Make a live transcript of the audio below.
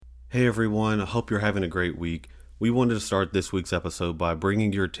Hey everyone, I hope you're having a great week. We wanted to start this week's episode by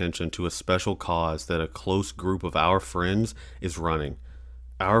bringing your attention to a special cause that a close group of our friends is running.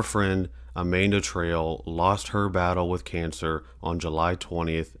 Our friend Amanda Trail lost her battle with cancer on July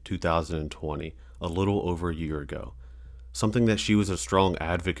 20th, 2020, a little over a year ago. Something that she was a strong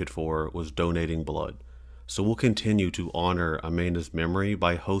advocate for was donating blood. So we'll continue to honor Amanda's memory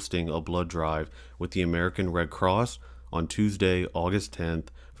by hosting a blood drive with the American Red Cross on Tuesday, August 10th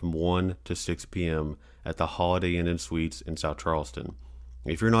from 1 to 6 p.m. at the Holiday Inn and Suites in South Charleston.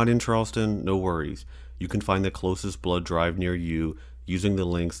 If you're not in Charleston, no worries. You can find the closest blood drive near you using the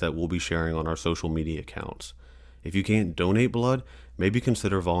links that we'll be sharing on our social media accounts. If you can't donate blood, maybe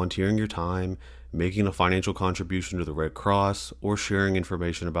consider volunteering your time, making a financial contribution to the Red Cross, or sharing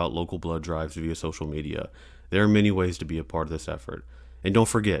information about local blood drives via social media. There are many ways to be a part of this effort. And don't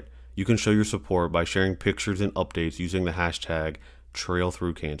forget, you can show your support by sharing pictures and updates using the hashtag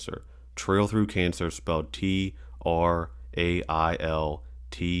TrailThroughCancer. Trail Through Cancer spelled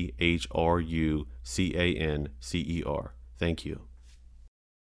TrailThroughCancer. Thank you.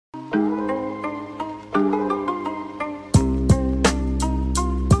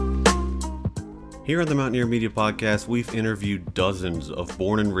 Here on the Mountaineer Media Podcast, we've interviewed dozens of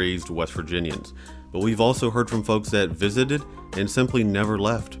born and raised West Virginians, but we've also heard from folks that visited and simply never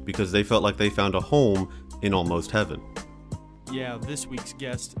left because they felt like they found a home in almost heaven. Yeah, this week's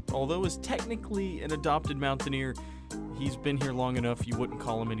guest, although is technically an adopted Mountaineer, he's been here long enough you wouldn't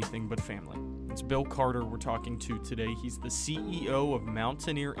call him anything but family. It's Bill Carter we're talking to today. He's the CEO of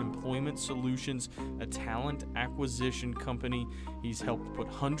Mountaineer Employment Solutions, a talent acquisition company. He's helped put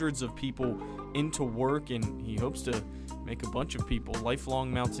hundreds of people into work, and he hopes to make a bunch of people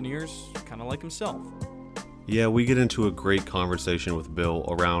lifelong Mountaineers, kind of like himself. Yeah, we get into a great conversation with Bill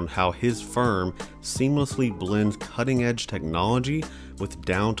around how his firm seamlessly blends cutting-edge technology with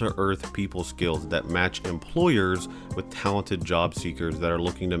down-to-earth people skills that match employers with talented job seekers that are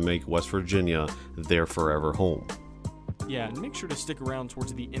looking to make West Virginia their forever home. Yeah, and make sure to stick around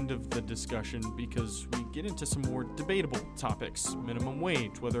towards the end of the discussion because we get into some more debatable topics. Minimum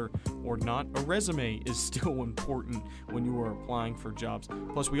wage, whether or not a resume is still important when you are applying for jobs.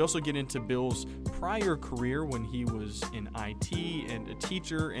 Plus, we also get into Bill's prior career when he was in IT and a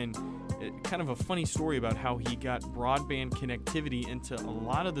teacher, and kind of a funny story about how he got broadband connectivity into a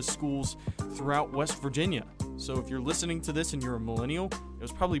lot of the schools throughout West Virginia. So if you're listening to this and you're a millennial, it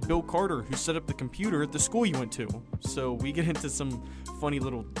was probably Bill Carter who set up the computer at the school you went to. So we get into some funny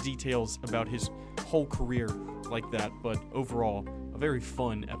little details about his whole career like that, but overall, a very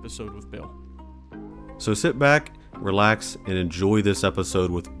fun episode with Bill. So sit back, relax, and enjoy this episode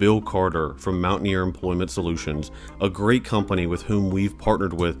with Bill Carter from Mountaineer Employment Solutions, a great company with whom we've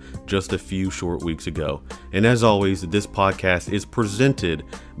partnered with just a few short weeks ago. And as always, this podcast is presented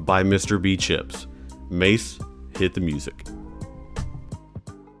by Mr. B Chips. Mace, hit the music.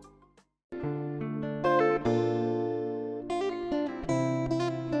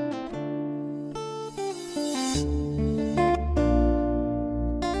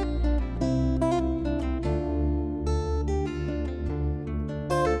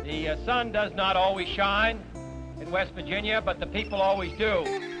 The sun does not always shine in West Virginia, but the people always do.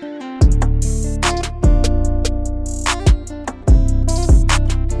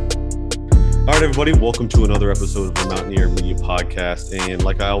 All right, everybody, welcome to another episode of the Mountaineer Media Podcast. And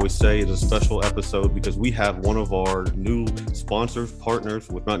like I always say, it's a special episode because we have one of our new sponsors, partners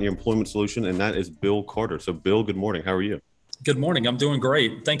with Mountaineer Employment Solution, and that is Bill Carter. So, Bill, good morning. How are you? Good morning. I'm doing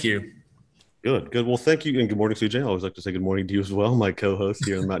great. Thank you. Good. Well, thank you. And good morning, CJ. I always like to say good morning to you as well, my co-host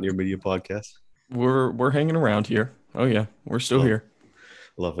here on the Mountaineer Media Podcast. We're hanging around here. Oh, yeah. We're still here.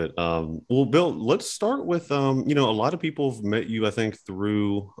 Love it. Well, Bill, let's start with, a lot of people have met you, I think,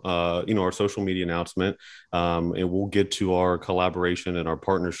 through, our social media announcement, and we'll get to our collaboration and our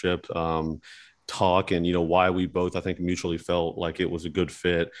partnership talk and, why we both, I think, mutually felt like it was a good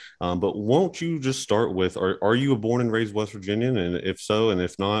fit. But won't you just start with, are you a born and raised West Virginian? And if so, and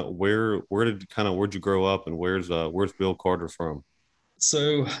if not, where'd you grow up and where's Bill Carter from?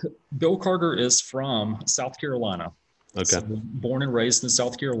 So Bill Carter is from South Carolina. Okay. So born and raised in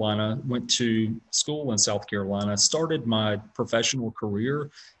South Carolina, went to school in South Carolina, started my professional career,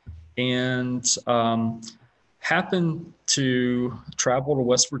 and happened to travel to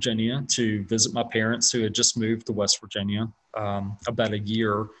West Virginia to visit my parents who had just moved to West Virginia about a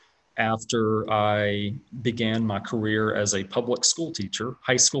year after I began my career as a public school teacher,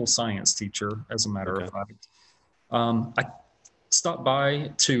 high school science teacher, as a matter of fact. I stopped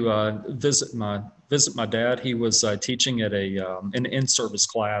by to visit my dad. He was teaching at an in-service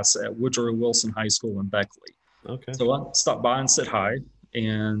class at Woodrow Wilson High School in Beckley. Okay. So I stopped by and said hi.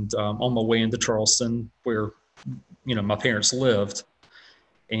 and on my way into Charleston, where my parents lived.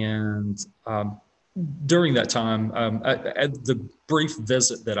 And during that time, at the brief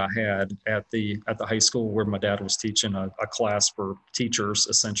visit that I had at the high school where my dad was teaching a class for teachers,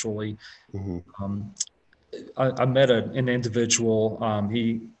 essentially, I met an individual.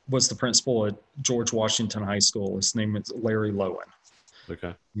 He was the principal at George Washington High School. His name is Larry Lowen.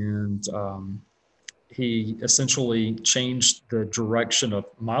 Okay. And he essentially changed the direction of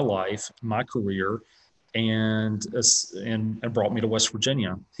my life, my career, and brought me to West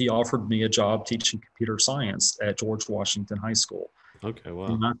Virginia. He offered me a job teaching computer science at George Washington High School. Okay,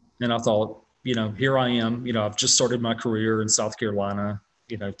 wow. And I thought, here I am, I've just started my career in South Carolina,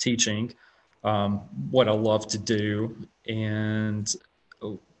 teaching what I love to do. And,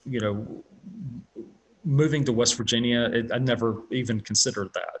 moving to West Virginia, I never even considered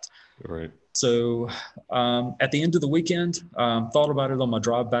that. Right. So at the end of the weekend, thought about it on my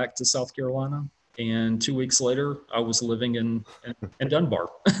drive back to South Carolina. And 2 weeks later, I was living in Dunbar.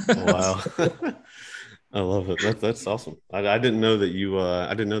 Wow. I love it. That's awesome. I didn't know that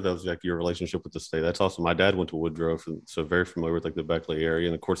I didn't know that was like your relationship with the state. That's awesome. My dad went to Woodrow, so very familiar with like the Beckley area.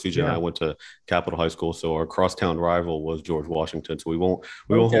 And of course, CJ and I went to Capitol High School. So our crosstown rival was George Washington. So we won't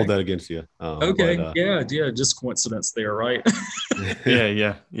hold that against you. Okay. But, yeah. Just coincidence there, right?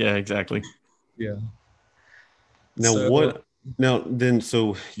 Yeah. Exactly. Yeah.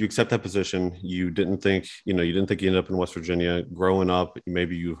 So you accept that position. You didn't think you end up in West Virginia. Growing up,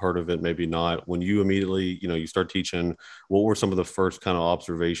 maybe you've heard of it, maybe not. When you immediately, you start teaching, what were some of the first kind of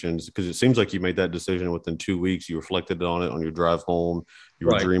observations? Because it seems like you made that decision within 2 weeks. You reflected on it on your drive home. You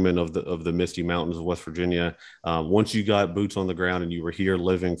were dreaming of the misty mountains of West Virginia. Once you got boots on the ground and you were here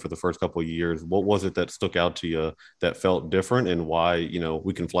living for the first couple of years, what was it that stuck out to you that felt different, and why?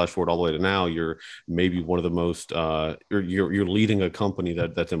 We can flash forward all the way to now. You're maybe one of the most. You're leading a company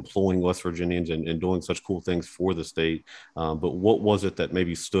that's employing West Virginians and doing such cool things for the state. But what was it that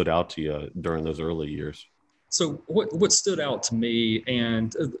maybe stood out to you during those early years? So what stood out to me,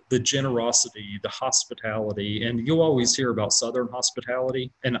 and the generosity, the hospitality, and you'll always hear about Southern hospitality,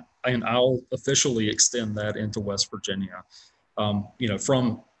 and I'll officially extend that into West Virginia.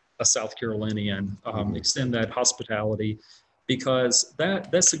 From a South Carolinian, extend that hospitality, because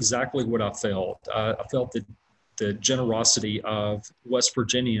that's exactly what I felt. I felt the generosity of West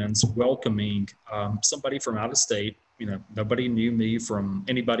Virginians welcoming somebody from out of state. Nobody knew me from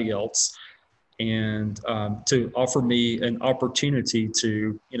anybody else. And to offer me an opportunity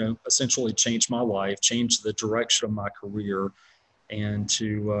to, essentially change my life, change the direction of my career, and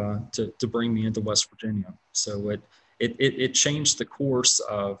to bring me into West Virginia. So it changed the course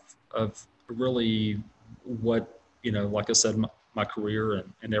of really what, like I said, my career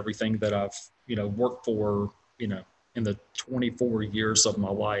and everything that I've, worked for, in the 24 years of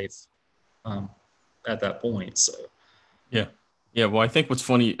my life at that point. So, yeah. Yeah, well, I think what's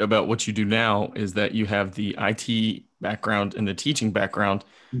funny about what you do now is that you have the IT background and the teaching background,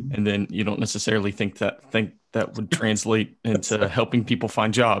 and then you don't necessarily think that would translate into helping people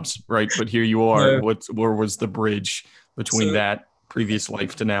find jobs, right? But here you are. No. Where was the bridge between that previous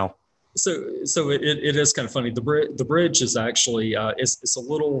life to now? So it is kind of funny. The bridge is actually it's a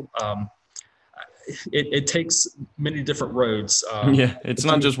little. It takes many different roads. It's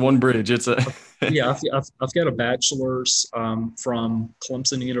not just one bridge. It's a yeah. I've got a bachelor's from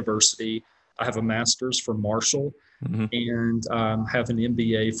Clemson University. I have a master's from Marshall, and have an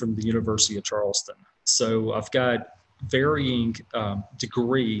MBA from the University of Charleston. So I've got varying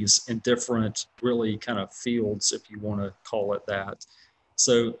degrees in different, really kind of fields, if you want to call it that.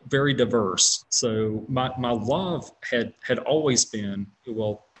 So very diverse. So my love had always been,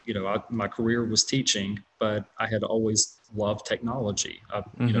 well, my career was teaching, but I had always loved technology.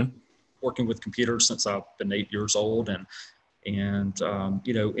 Working with computers since I've been 8 years old, and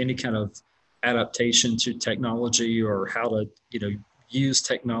any kind of adaptation to technology, or how to, use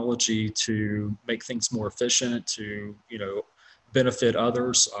technology to make things more efficient, to, benefit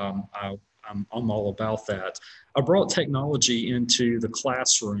others. I'm all about that. I brought technology into the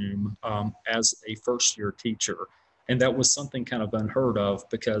classroom as a first-year teacher. And that was something kind of unheard of,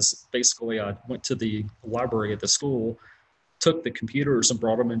 because basically I went to the library at the school, took the computers and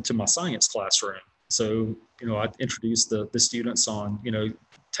brought them into my science classroom. So, I introduced the students on,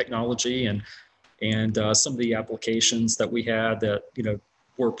 technology and some of the applications that we had that,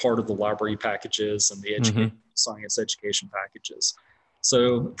 were part of the library packages and the science education packages.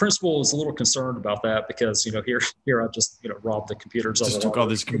 So the principal was a little concerned about that, because, here I just, robbed the computers. Just took all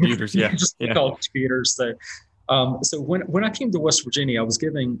these computers. Yeah. Just took all the computers. So, So when I came to West Virginia, I was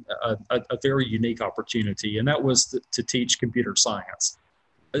given a very unique opportunity, and that was to teach computer science.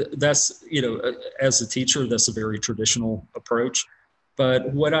 That's, as a teacher, that's a very traditional approach.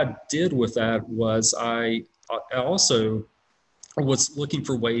 But what I did with that was I also was looking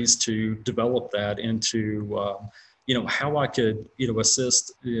for ways to develop that into, how I could,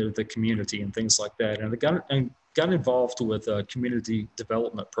 assist the community and things like that. And I got involved with a community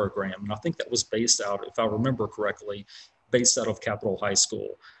development program. And I think that was based out, if I remember correctly, based out of Capitol High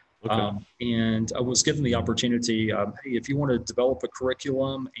School. Okay. And I was given the opportunity, hey, if you want to develop a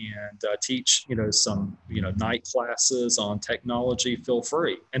curriculum and teach, some, night classes on technology, feel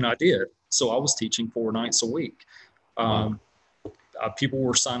free. And I did. So I was teaching 4 nights a week. Wow. People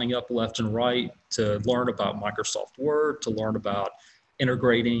were signing up left and right to learn about Microsoft Word, to learn about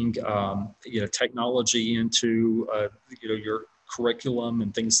integrating, technology into, your curriculum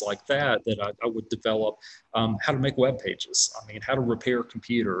and things like that I would develop, how to make web pages. I mean, how to repair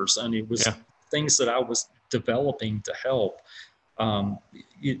computers. And it was things that I was developing to help,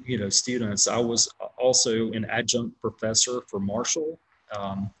 students. I was also an adjunct professor for Marshall.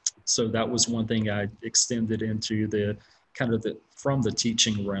 So that was one thing I extended into the kind of from the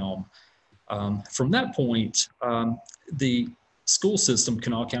teaching realm. From that point, the school system,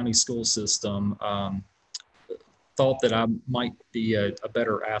 Kanawha County school system, thought that I might be a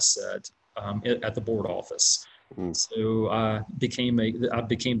better asset at the board office. So I became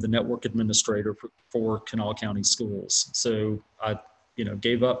the network administrator for Kanawha County schools. So I,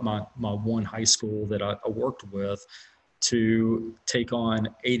 gave up my one high school that I worked with to take on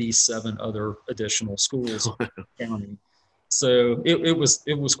 87 other additional schools in the county. So it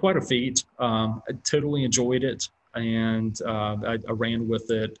was quite a feat. I totally enjoyed it, and I ran with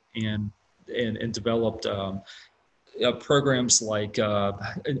it and developed programs like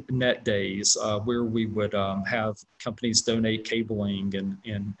Net Days, where we would have companies donate cabling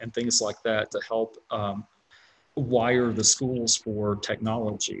and things like that to help wire the schools for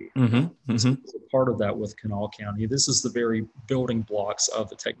technology. So part of that with Kanawha County. This is the very building blocks of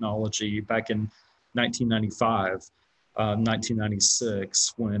the technology back in 1995.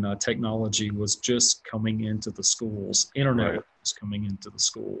 1996, when technology was just coming into the schools, internet was coming into the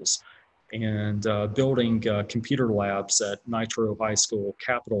schools, and building computer labs at Nitro High School,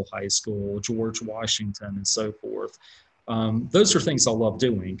 Capitol High School, George Washington, and so forth. Those are things I love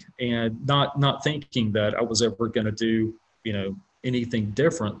doing, and not thinking that I was ever going to do, anything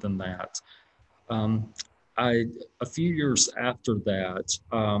different than that. A few years after that,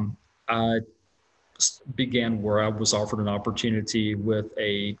 I began where I was offered an opportunity with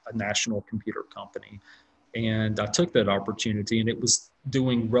a national computer company. And I took that opportunity, and it was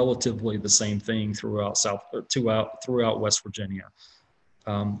doing relatively the same thing throughout West Virginia.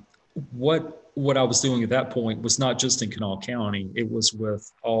 What I was doing at that point was not just in Kanawha County, it was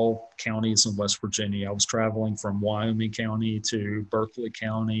with all counties in West Virginia. I was traveling from Wyoming County to Berkeley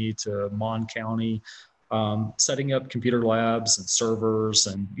County to Mon County, setting up computer labs and servers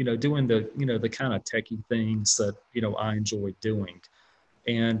and, doing the kind of techie things that, I enjoyed doing.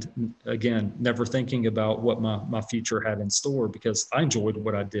 And again, never thinking about what my future had in store, because I enjoyed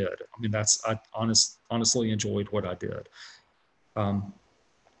what I did. I mean, I honestly enjoyed what I did.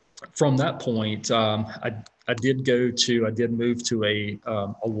 From that point, I did move to a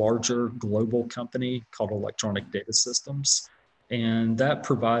larger global company called Electronic Data Systems. And that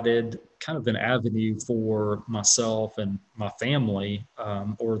provided kind of an avenue for myself and my family,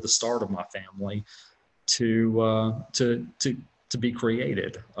 or the start of my family, to be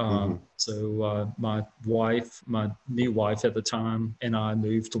created. So my new wife at the time, and I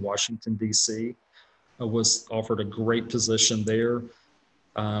moved to Washington, D.C. I was offered a great position there.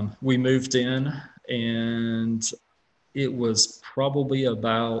 We moved in, and it was probably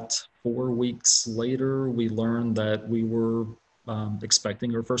about 4 weeks later, we learned that we were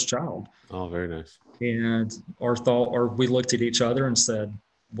expecting our first child. Oh, very nice. And we looked at each other and said,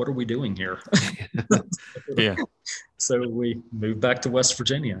 what are we doing here? Yeah. So we moved back to West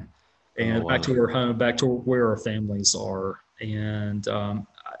Virginia and back to our home, back to where our families are. And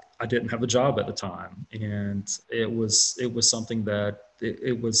I didn't have a job at the time. And it was something that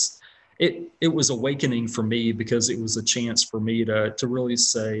it was awakening for me, because it was a chance for me to really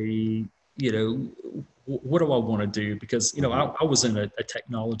say, what do I want to do? Because, I was in a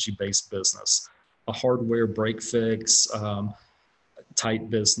technology-based business, a hardware break fix type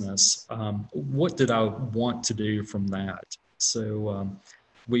business. What did I want to do from that? So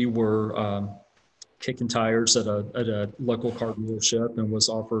we were kicking tires at a local car dealership, and was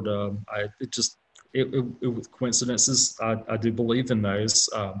offered, it was coincidences. I do believe in those.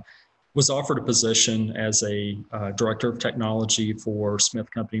 was offered a position as a director of technology for Smith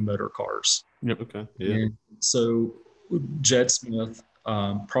Company Motor Cars. Yep. Okay. Yeah. And so Jed Smith,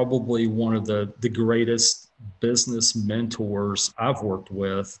 probably one of the greatest business mentors I've worked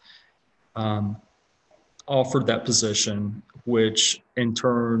with, offered that position, which in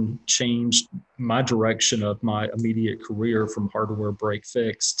turn changed my direction of my immediate career from hardware break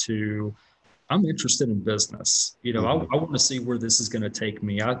fix to I'm interested in business. I want to see where this is going to take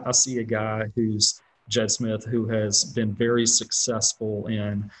me. I see a guy who's Jed Smith, who has been very successful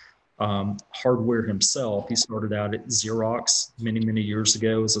in hardware himself. He started out at Xerox many, many years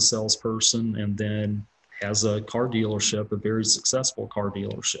ago as a salesperson, and then has a car dealership, a very successful car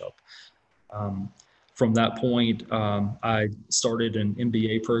dealership. From that point, I started an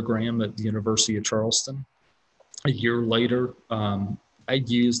MBA program at the University of Charleston. A year later, I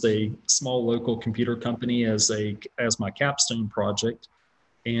used a small local computer company as my capstone project,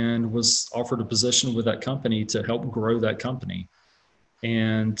 and was offered a position with that company to help grow that company.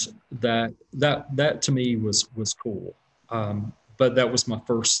 And that to me was cool. But that was my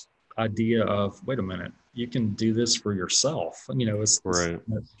first idea of, wait a minute, you can do this for yourself. Right.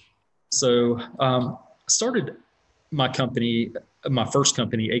 So I started my company, my first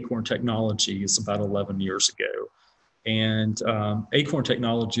company, Acorn Technologies, about 11 years ago. And Acorn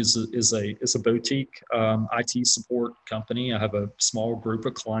Technologies is a boutique IT support company. I have a small group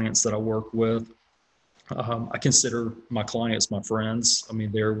of clients that I work with. I consider my clients my friends. I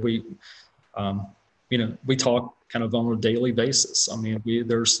mean, we talk kind of on a daily basis. I mean,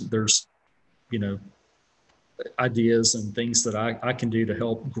 there's ideas and things that I can do to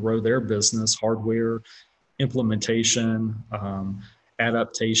help grow their business, hardware, implementation,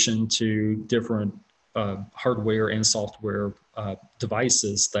 adaptation to different hardware and software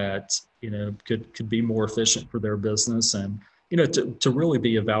devices that could be more efficient for their business, and to really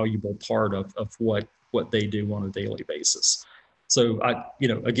be a valuable part of what they do on a daily basis. So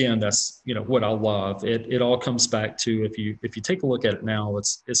again, that's what I love. It all comes back to, if you take a look at it now,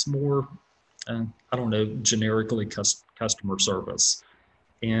 it's more generically customer service,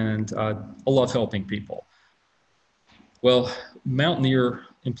 and I love helping people. Well, Mountaineer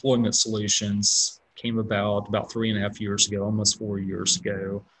Employment Solutions came about 3.5 years ago, almost 4 years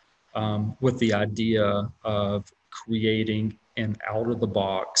ago, with the idea of creating an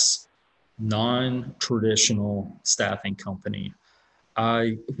out-of-the-box, non-traditional staffing company.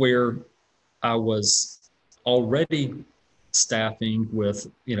 Where I was already staffing with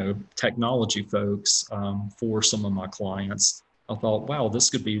technology folks for some of my clients, I thought, wow,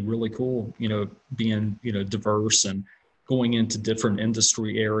 this could be really cool, being diverse and going into different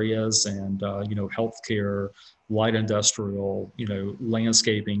industry areas, and healthcare, light industrial,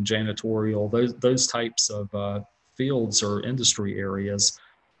 landscaping, janitorial, those types of fields or industry areas,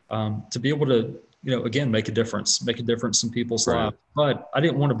 to be able to again make a difference in people's lives. But I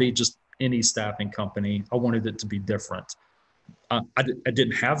didn't want to be just any staffing company. I wanted it to be different. I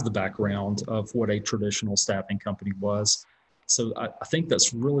didn't have the background of what a traditional staffing company was. So I think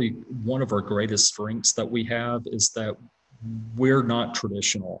that's really one of our greatest strengths that we have, is that we're not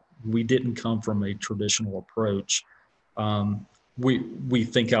traditional. We didn't come from a traditional approach. We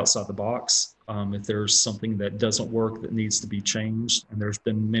think outside the box. If there's something that doesn't work that needs to be changed, and there's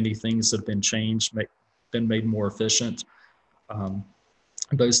been many things that have been changed, been made more efficient,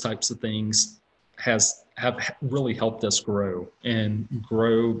 those types of things have really helped us grow,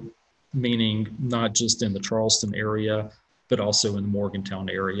 meaning not just in the Charleston area, but also in the Morgantown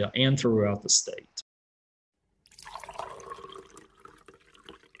area and throughout the state.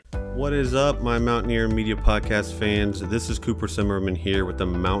 What is up, my Mountaineer Media Podcast fans? This is Cooper Simmerman here with the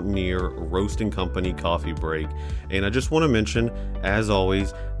Mountaineer Roasting Company Coffee Break. And I just want to mention, as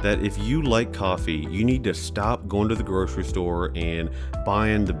always, that if you like coffee, you need to stop going to the grocery store and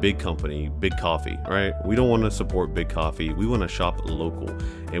buying the big company, Big Coffee, right? We don't want to support Big Coffee. We want to shop local.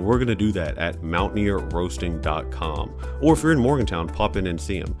 And we're going to do that at mountaineerroasting.com. Or if you're in Morgantown, pop in and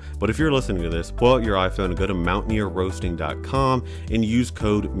see them. But if you're listening to this, pull out your iPhone and go to mountaineerroasting.com and use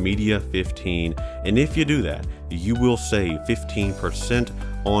code MEDIA15. And if you do that, you will save 15%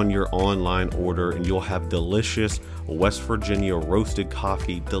 on your online order, and you'll have delicious West Virginia roasted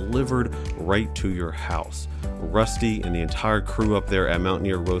coffee delivered right to your house. Rusty and the entire crew up there at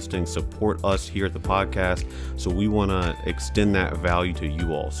Mountaineer Roasting support us here at the podcast, so we want to extend that value to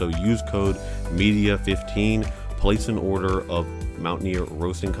you all. So use code MEDIA15, place an order of Mountaineer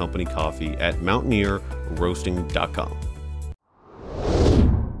Roasting Company coffee at mountaineerroasting.com.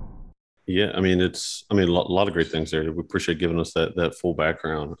 Yeah, I mean, a lot of great things there. We appreciate giving us that full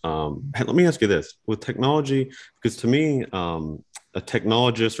background. Let me ask you this: with technology, because to me, a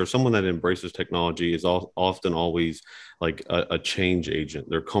technologist or someone that embraces technology is often always like a change agent.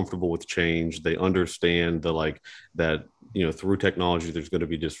 They're comfortable with change. They understand the like that, through technology there's going to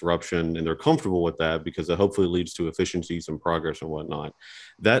be disruption, and they're comfortable with that because it hopefully leads to efficiencies and progress and whatnot.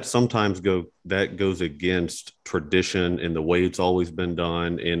 That sometimes goes against tradition and the way it's always been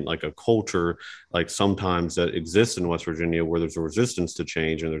done, in like a culture like sometimes that exists in West Virginia, where there's a resistance to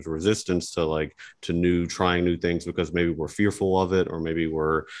change and there's a resistance to trying new things, because maybe we're fearful of it, or maybe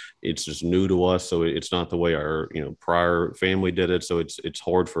it's just new to us. So it's not the way our, prior family did it. So it's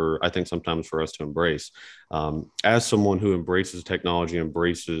hard I think sometimes for us to embrace. As someone who embraces technology,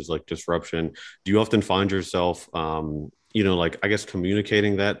 embraces like disruption, do you often find yourself, like, I guess,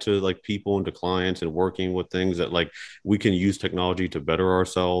 communicating that to like people and to clients, and working with things that like we can use technology to better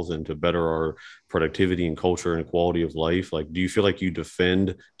ourselves and to better our productivity and culture and quality of life? Like, do you feel like you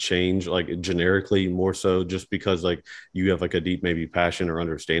defend change like generically more so just because like you have like a deep maybe passion or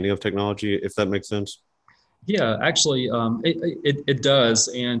understanding of technology, if that makes sense? Yeah, actually, it does.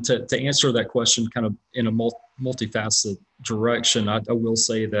 And to answer that question kind of in a multifaceted direction, I will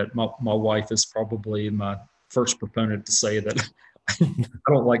say that my wife is probably my first proponent to say that I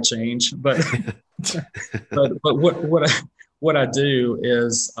don't like change, but what I do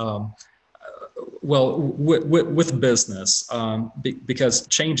is, well, with business, because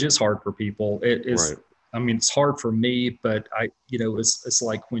change is hard for people. It is, Right. I mean, it's hard for me, but it's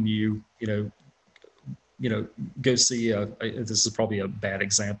like when go see this is probably a bad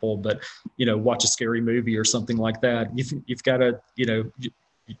example, but, watch a scary movie or something like that. You've got to,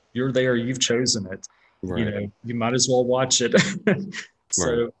 you're there, you've chosen it, Right. you might as well watch it. Right.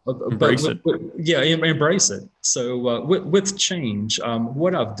 So, Embrace it. yeah, embrace it. So with change,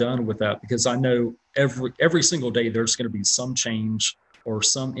 what I've done with that, because I know every single day there's going to be some change or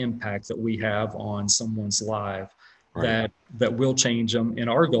some impact that we have on someone's life Right. that will change them. And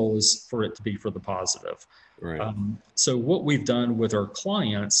our goal is for it to be for the positive. Right. So what we've done with our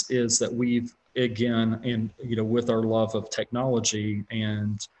clients is that we've, again, and, with our love of technology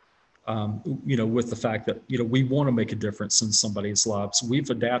and, with the fact that, we want to make a difference in somebody's lives, we've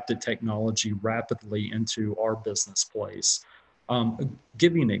adapted technology rapidly into our business place.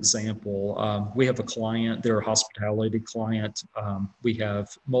 Give you an example. We have a client, they're a hospitality client. We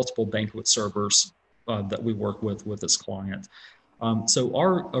have multiple banquet servers that we work with this client. So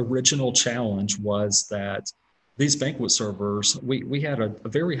our original challenge was that these banquet servers, we had a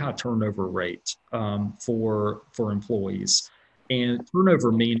very high turnover rate for employees. And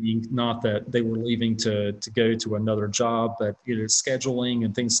turnover meaning not that they were leaving to go to another job, but scheduling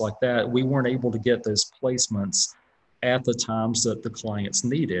and things like that. We weren't able to get those placements at the times that the clients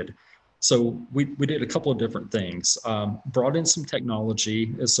needed. So we did a couple of different things. Brought in some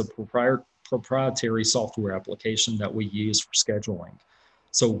technology as a proprietary software application that we use for scheduling.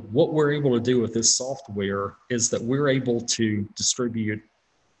 So what we're able to do with this software is that we're able to distribute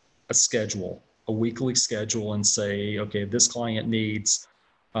a schedule, a weekly schedule, and say, okay, this client needs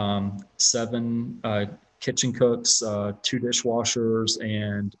 7 kitchen cooks, 2 dishwashers,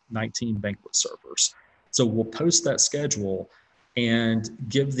 and 19 banquet servers. So we'll post that schedule and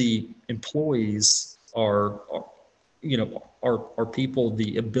give the employees our people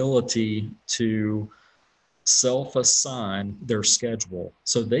the ability to self-assign their schedule,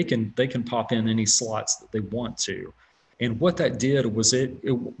 so they can pop in any slots that they want to. And what that did was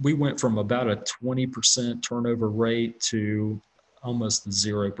we went from about a 20% turnover rate to almost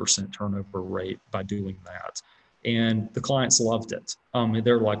 0% turnover rate by doing that. And the clients loved it.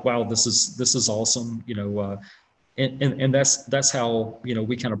 They're like, wow, this is awesome. And that's how,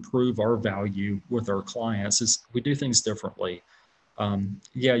 we kind of prove our value with our clients, is we do things differently.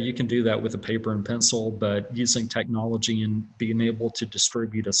 Yeah, you can do that with a paper and pencil, but using technology and being able to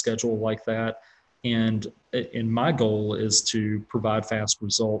distribute a schedule like that. And my goal is to provide fast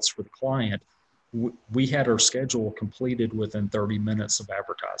results for the client. We had our schedule completed within 30 minutes of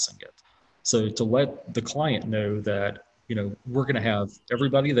advertising it. So to let the client know that, we're going to have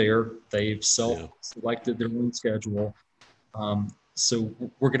everybody there, they've self-selected their own schedule. So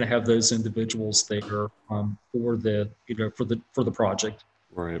we're going to have those individuals there for the project,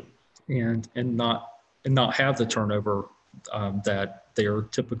 Right. and not have the turnover that they're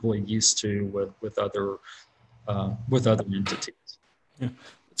typically used to with other entities. Yeah.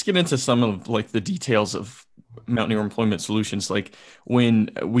 Let's get into some of like the details of Mountaineer Employment Solutions. Like, when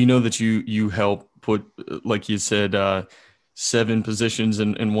we know that you help put, like you said, 7 positions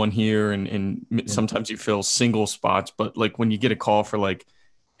in one here, and sometimes you fill single spots, but like when you get a call for like,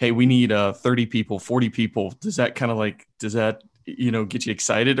 hey, we need 30 people, 40 people, does that get you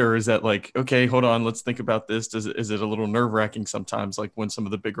excited, or is that like, okay, hold on, let's think about this? Is it a little nerve wracking sometimes, like when some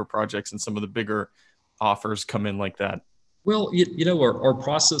of the bigger projects and some of the bigger offers come in like that? Well, our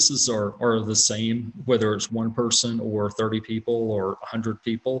processes are the same, whether it's one person or 30 people or 100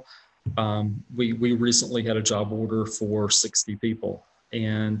 people. We recently had a job order for 60 people.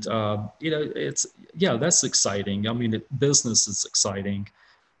 And, that's exciting. I mean, business is exciting.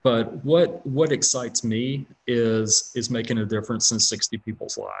 But what excites me is making a difference in 60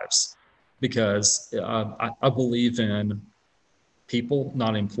 people's lives, because I believe in people,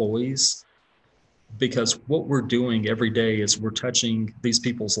 not employees, because what we're doing every day is we're touching these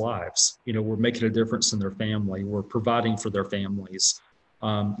people's lives. We're making a difference in their family. We're providing for their families.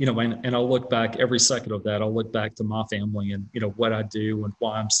 And I'll look back every second of that. I'll look back to my family and, what I do and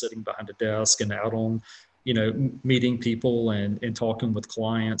why I'm sitting behind a desk and out on, meeting people and talking with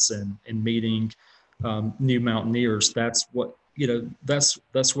clients and meeting new mountaineers. That's what,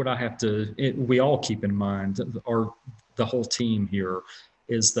 that's what I have to, we all keep in mind, the whole team here,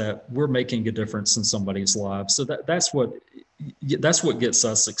 is that we're making a difference in somebody's lives. So that's what gets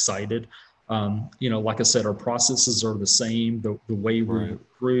us excited. Like I said, our processes are the same. The way we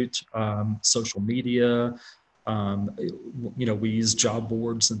recruit, social media, we use job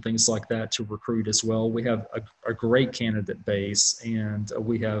boards and things like that to recruit as well. We have a great candidate base, and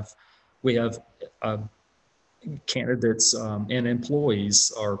we have candidates and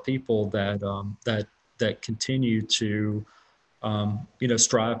employees are people that continue to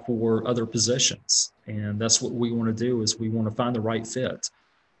strive for other positions. And that's what we want to do, is we want to find the right fit.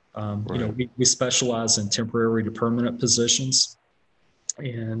 We specialize in temporary to permanent positions.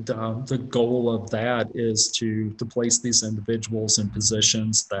 And the goal of that is to place these individuals in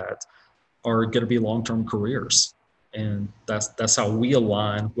positions that are going to be long-term careers. And that's how we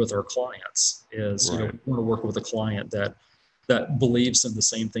align with our clients, is, we want to work with a client that believes in the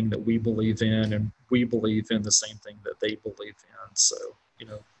same thing that we believe in, and we believe in the same thing that they believe in. So,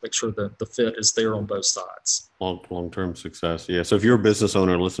 make sure that the fit is there on both sides. Long-term success. Yeah. So if you're a business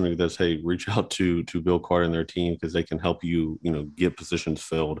owner listening to this, hey, reach out to Bill Carter and their team, because they can help you, get positions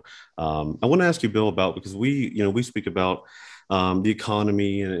filled. I want to ask you, Bill, about, because we speak about the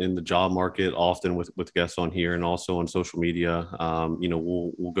economy and the job market often with guests on here, and also on social media.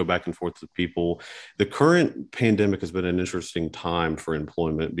 We'll go back and forth with people. The current pandemic has been an interesting time for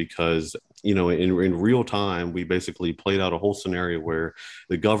employment, because in real time, we basically played out a whole scenario where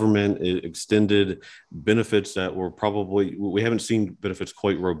the government extended benefits that were we haven't seen benefits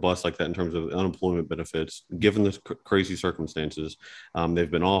quite robust like that in terms of unemployment benefits, given the crazy circumstances.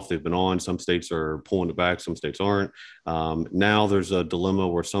 They've been off, they've been on. Some states are pulling it back, some states aren't. Now there's a dilemma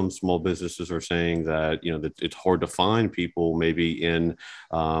where some small businesses are saying that, that it's hard to find people maybe in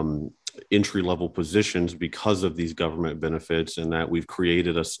entry-level positions because of these government benefits, and that we've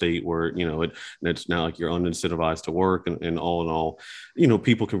created a state where, it's now like you're unincentivized to work, and all in all,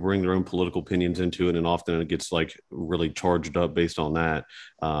 people can bring their own political opinions into it, and often it gets like really charged up based on that.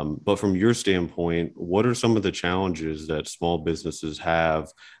 But from your standpoint, what are some of the challenges that small businesses have?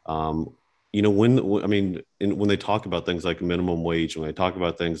 When they talk about things like minimum wage, when they talk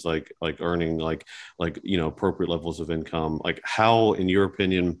about things like earning like appropriate levels of income, like how, in your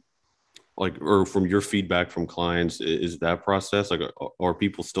opinion, or from your feedback from clients, is that process, like, are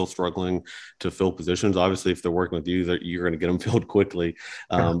people still struggling to fill positions? Obviously, if they're working with you, that you're going to get them filled quickly.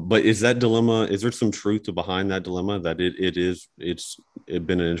 But is that dilemma, is there some truth to behind that dilemma, that it's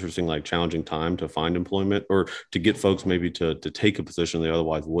been an interesting, like, challenging time to find employment, or to get folks maybe to take a position they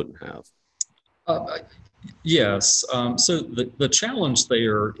otherwise wouldn't have? Yes. So the challenge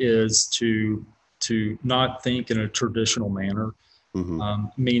there is to not think in a traditional manner.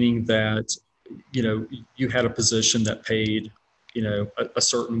 Meaning that, you had a position that paid, a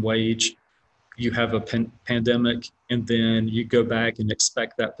certain wage, you have a pandemic, and then you go back and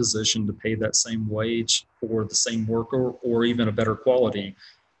expect that position to pay that same wage for the same worker, or even a better quality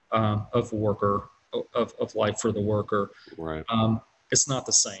of life for the worker. Right. It's not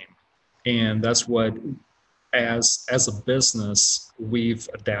the same. And that's what, as a business, we've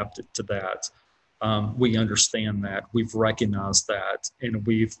adapted to that. We understand that, we've recognized that, and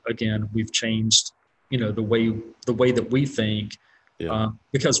we've changed, the way that we think,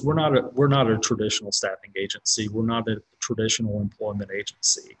 because we're not a traditional staffing agency. We're not a traditional employment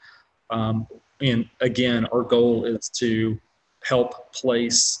agency. And again, our goal is to help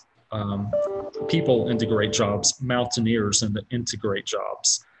place people into great jobs, mountaineers into great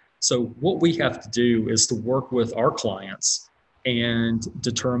jobs. So what we have to do is to work with our clients and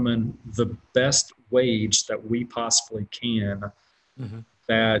determine the best wage that we possibly can,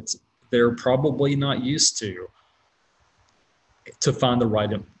 that they're probably not used to. to find the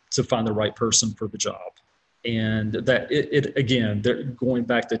right person for the job. And that it again, going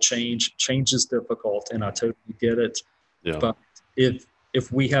back to change is difficult, and I totally get it. Yeah. But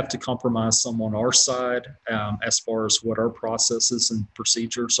if we have to compromise some on our side, as far as what our processes and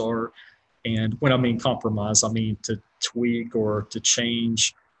procedures are, and when I mean compromise, I mean to tweak or to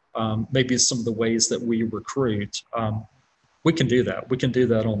change maybe some of the ways that we recruit. We can do that. We can do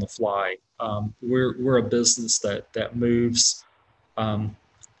that on the fly. We're a business that moves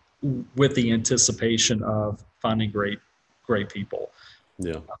with the anticipation of finding great people.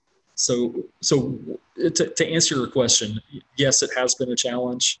 Yeah. So to answer your question, yes, it has been a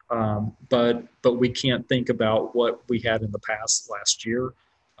challenge, but we can't think about what we had in the past last year,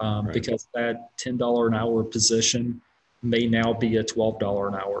 Right. because that $10 an hour position may now be a $12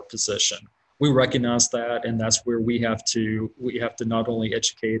 an hour position. We recognize that, and that's where we have to not only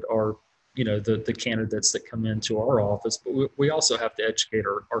educate our the candidates that come into our office, but we also have to educate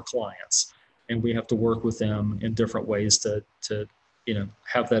our clients, and we have to work with them in different ways to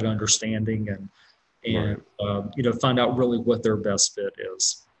have that understanding and Right. find out really what their best fit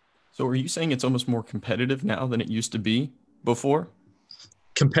is. So are you saying it's almost more competitive now than it used to be before?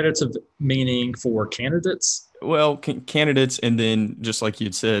 Competitive meaning for candidates? Well, candidates, and then just like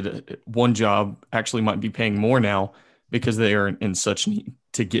you'd said, one job actually might be paying more now because they are in such need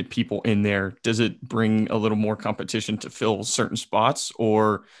to get people in there. Does it bring a little more competition to fill certain spots,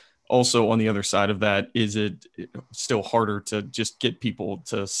 or also on the other side of that, is it still harder to just get people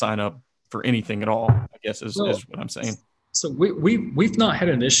to sign up for anything at all? I guess Well, is what I'm saying. so we've not had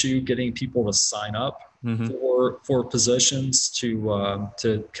an issue getting people to sign up Hmm. for positions to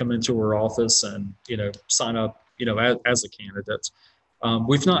come into our office and sign up as a candidate.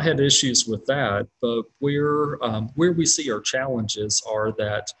 We've not had issues with that, but where we see our challenges are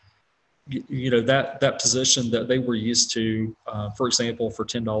that that position that they were used to, for example, for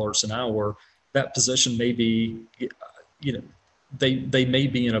 $10 an hour, that position may be, you know, they may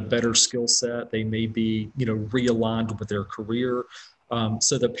be in a better skill set. They may be, realigned with their career.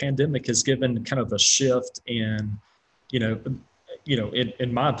 So the pandemic has given kind of a shift in, you know,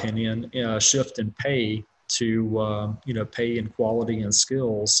 in my opinion, a shift in pay to, pay and quality and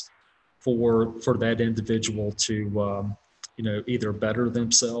skills for that individual to, either better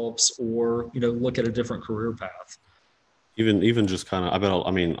themselves or, look at a different career path. Even just kind of,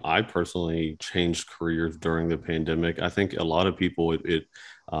 I mean, I personally changed careers during the pandemic. I think a lot of people,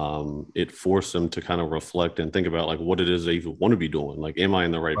 it forced them to kind of reflect and think about like what it is they even want to be doing. Like, am I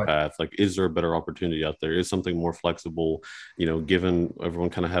in the right Right. path? Like, is there a better opportunity out there? Is something more flexible? Given everyone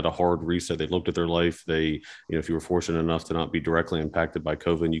kind of had a hard reset, they looked at their life. If you were fortunate enough to not be directly impacted by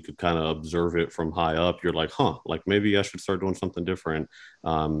COVID, and you could kind of observe it from high up. You're like, like maybe I should start doing something different.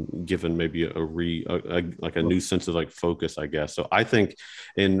 Given maybe like a new sense of like focus, I guess. So I think,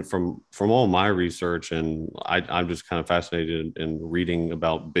 and from all my research, and I'm just kind of fascinated in reading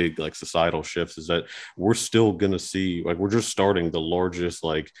about big like societal shifts, is that we're still going to see, like, we're just starting the largest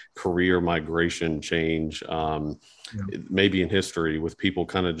like career migration change Yeah. maybe in history, with people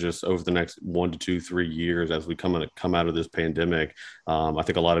kind of just over the next 1 to 2 3 years as we come out of this pandemic. I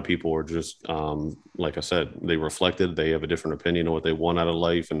think a lot of people are just like I said, they reflected, they have a different opinion of what they want out of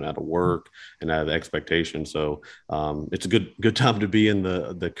life and out of work and out of the expectation. So it's a good time to be in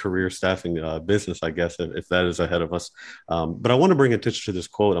the career staffing business, I guess, if that is ahead of us. But I want to bring attention to this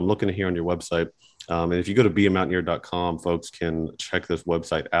quote. I'm looking here on your website. And if you go to beamountaineer.com, folks can check this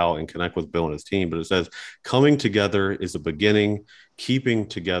website out and connect with Bill and his team. But it says, coming together is a beginning, keeping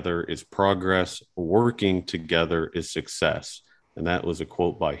together is progress, working together is success. And that was a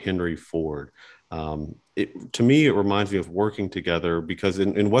quote by Henry Ford. To me, it reminds me of working together, because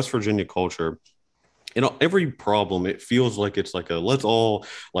in West Virginia culture, every problem, it feels like it's like let's all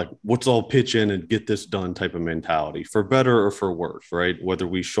pitch in and get this done type of mentality, for better or for worse, right? Whether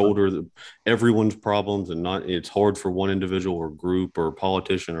we shoulder everyone's problems, and not, it's hard for one individual or group or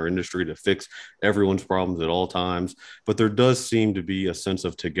politician or industry to fix everyone's problems at all times. But there does seem to be a sense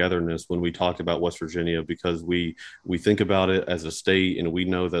of togetherness when we talk about West Virginia, because we think about it as a state, and we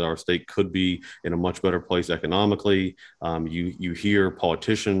know that our state could be in a much better place economically. You hear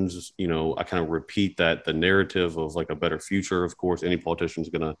politicians, I kind of repeat that the narrative of like a better future. Of course, any politician is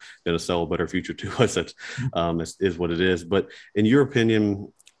gonna sell a better future to us. That's is what it is. But in your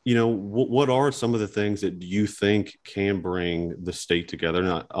opinion, What are some of the things that you think can bring the state together?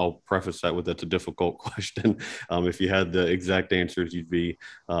 And I'll preface that with that's a difficult question. If you had the exact answers,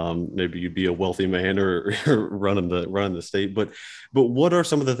 maybe you'd be a wealthy man or running the state. But what are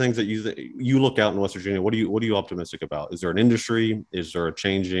some of the things that you look out in West Virginia? What are you optimistic about? Is there an industry? Is there a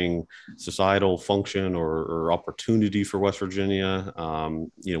changing societal function or opportunity for West Virginia?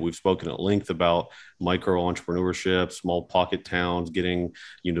 We've spoken at length about micro entrepreneurship, small pocket towns,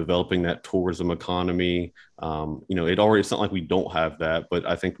 developing that tourism economy. It's not like we don't have that, but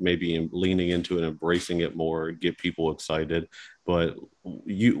I think maybe leaning into and embracing it more, get people excited. But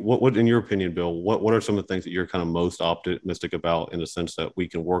what in your opinion, Bill, what are some of the things that you're kind of most optimistic about in the sense that we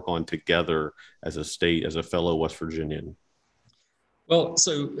can work on together as a state, as a fellow West Virginian? Well,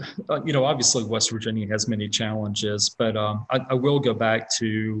 so, obviously West Virginia has many challenges, but I will go back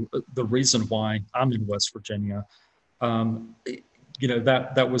to the reason why I'm in West Virginia.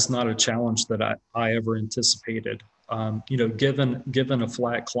 That was not a challenge that I ever anticipated. Given a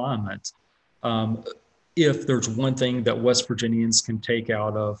flat climate, if there's one thing that West Virginians can take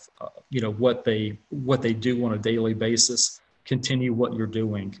out of, what they do on a daily basis, continue what you're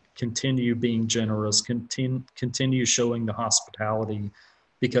doing, continue being generous, continue showing the hospitality,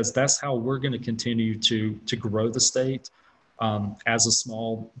 because that's how we're going to continue to grow the state. As a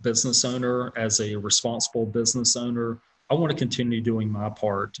small business owner, as a responsible business owner, I want to continue doing my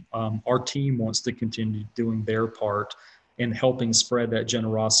part. Our team wants to continue doing their part in helping spread that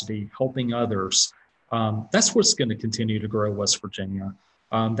generosity, helping others. That's what's going to continue to grow West Virginia.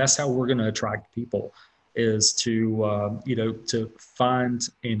 That's how we're going to attract people, is to find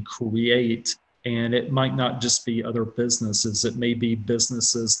and create. And it might not just be other businesses. It may be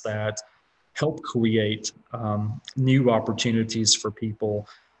businesses that help create new opportunities for people.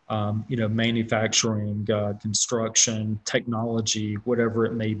 Manufacturing, construction, technology, whatever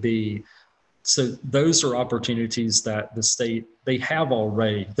it may be. So those are opportunities that the state, they have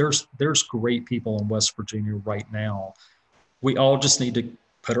already. There's great people in West Virginia right now. We all just need to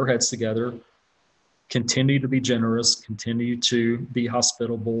put our heads together, continue to be generous, continue to be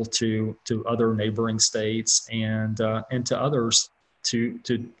hospitable to other neighboring states and to others to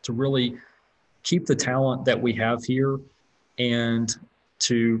really keep the talent that we have here and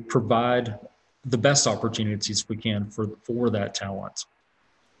to provide the best opportunities we can for that talent.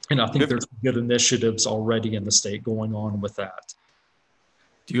 And I think there's good initiatives already in the state going on with that.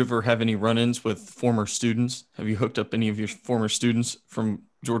 Do you ever have any run-ins with former students? Have you hooked up any of your former students from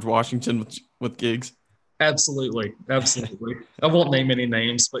George Washington with gigs? Absolutely. I won't name any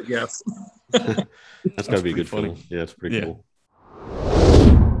names, but yes. That's got to be good funny. Yeah, it's pretty cool.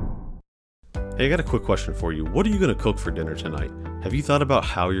 Hey, I got a quick question for you. What are you going to cook for dinner tonight? Have you thought about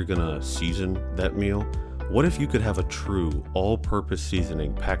how you're going to season that meal? What if you could have a true all-purpose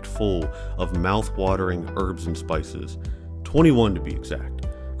seasoning packed full of mouth-watering herbs and spices? 21 to be exact.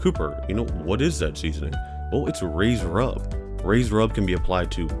 Cooper, what is that seasoning? Well, it's Raised Rub. Raised Rub can be applied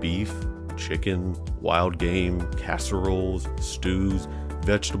to beef, chicken, wild game, casseroles, stews,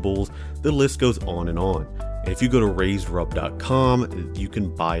 vegetables. The list goes on and on. And if you go to raisedrub.com, you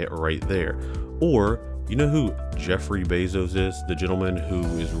can buy it right there. Or, you know who Jeffrey Bezos is? The gentleman who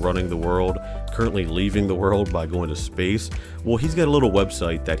is running the world, currently leaving the world by going to space. Well, he's got a little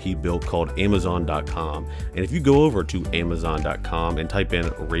website that he built called Amazon.com. And if you go over to Amazon.com and type in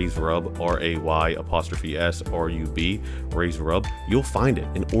Raised Rub, RAY''SRUB, Raised Rub, you'll find it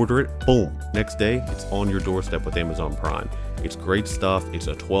and order it. Boom. Next day, it's on your doorstep with Amazon Prime. It's great stuff. It's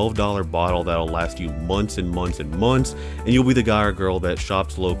a $12 bottle that'll last you months and months and months, and you'll be the guy or girl that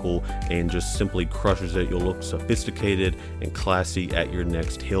shops local and just simply crushes it. You'll look sophisticated and classy at your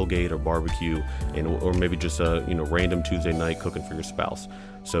next tailgate or barbecue, or maybe just a random Tuesday night cooking for your spouse.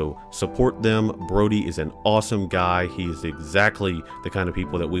 So support them. Brody is an awesome guy. He's exactly the kind of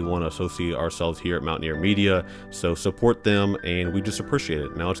people that we want to associate ourselves here at Mountaineer Media. So support them, and we just appreciate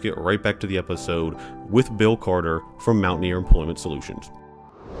it. Now let's get right back to the episode with Bill Carter from Mountaineer Employment Solutions.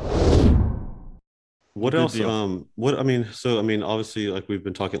 What else? Obviously, like we've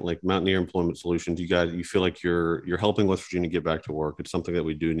been talking, like Mountaineer Employment Solutions, you feel like you're helping West Virginia get back to work. It's something that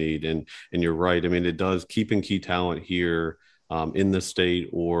we do need, and you're right. I mean, it does. Keeping key talent here in the state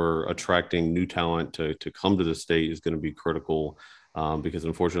or attracting new talent to come to the state is going to be critical, because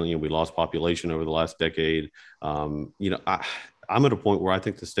unfortunately, we lost population over the last decade. I'm at a point where I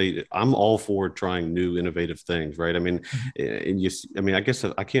think the state, I'm all for trying new innovative things, right? I mean, I guess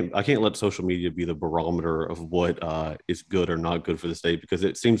I can't let social media be the barometer of what is good or not good for the state, because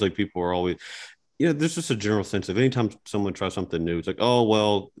it seems like people are always, Yeah, there's just a general sense of anytime someone tries something new, it's like, oh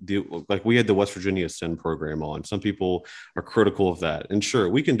well, like we had the West Virginia Ascend program on. Some people are critical of that, and sure,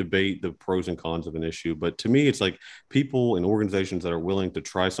 we can debate the pros and cons of an issue, but to me, it's like people and organizations that are willing to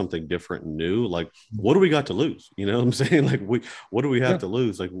try something different and new. Like, what do we got to lose? You know what I'm saying? Like, what do we have Yeah. to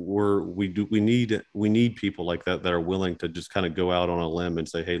lose? Like, we need people like that that are willing to just kind of go out on a limb and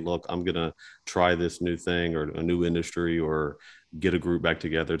say, hey, look, I'm gonna try this new thing or a new industry or get a group back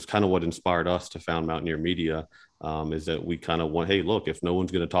together. It's kind of what inspired us to found Mountaineer Media. Is that we kind of want, hey, look, if no one's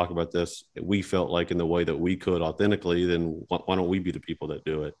going to talk about this, we felt like in the way that we could authentically, then why don't we be the people that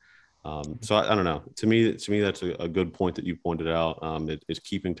do it? So I don't know. To me, that's a good point that you pointed out. It's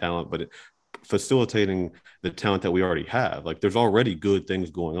keeping talent, but facilitating the talent that we already have. Like there's already good things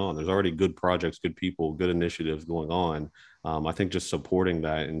going on. There's already good projects, good people, good initiatives going on. I think just supporting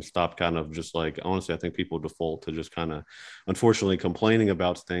that and stop kind of just like, honestly, I think people default to just kind of unfortunately complaining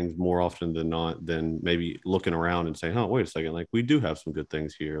about things more often than not, than maybe looking around and saying, oh, wait a second, like we do have some good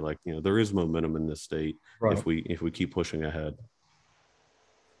things here. Like, there is momentum in this state Right. if we keep pushing ahead.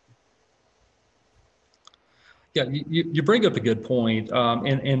 Yeah, you bring up a good point,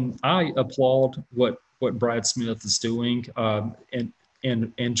 and I applaud what Brad Smith is doing,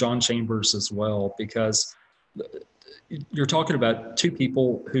 and John Chambers as well, because you're talking about two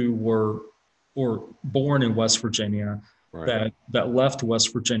people who were born in West Virginia, Right. that left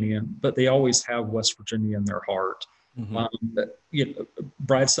West Virginia, but they always have West Virginia in their heart.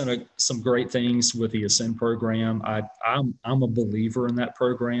 Brad's done some great things with the Ascend program. I'm a believer in that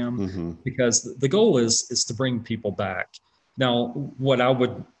program Mm-hmm. because the goal is to bring people back. Now, what I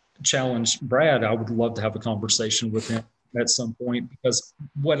would challenge Brad, I would love to have a conversation with him at some point, because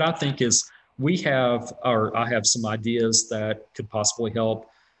what I think is I have some ideas that could possibly help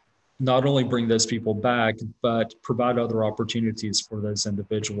not only bring those people back, but provide other opportunities for those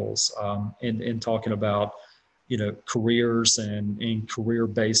individuals. In talking about, careers and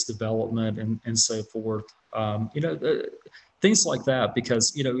career-based development and so forth. Things like that,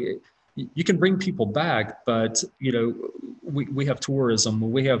 because, you can bring people back, but, we have tourism,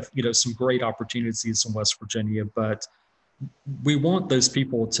 we have, some great opportunities in West Virginia, but we want those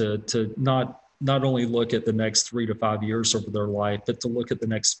people to not only look at the next 3 to 5 years of their life, but to look at the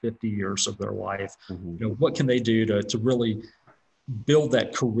next 50 years of their life. Mm-hmm. What can they do to really build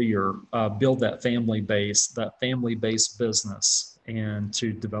that career, build that family-based business, and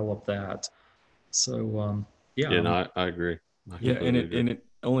to develop that. So, yeah. Yeah, no, I agree. Yeah, and it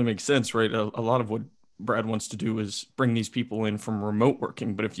only makes sense, right? A lot of what Brad wants to do is bring these people in from remote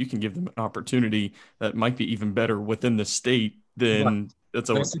working, but if you can give them an opportunity that might be even better within the state, then Right. that's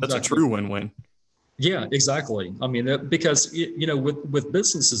exactly. a true win-win. Yeah, exactly. I mean, because, with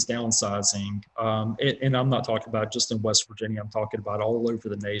businesses downsizing, and I'm not talking about just in West Virginia, I'm talking about all over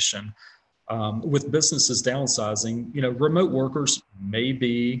the nation. With businesses downsizing, remote workers may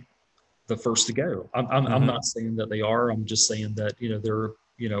be the first to go. I'm not saying that they are. I'm just saying that, there,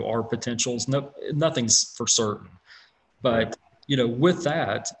 are potentials. No, nothing's for certain. But, with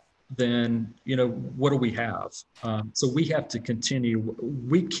that, then, what do we have? So we have to continue.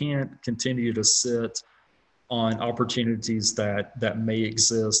 We can't continue to sit on opportunities that may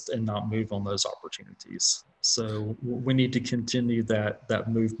exist and not move on those opportunities. So we need to continue that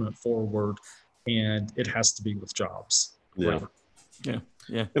movement forward, and it has to be with jobs. Yeah. Right?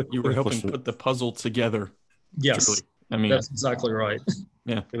 Yeah. You were helping put the puzzle together. Yes. Truly. I mean, that's exactly right.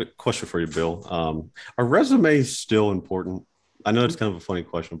 Yeah. A question for you, Bill. Are resumes still important? I know it's kind of a funny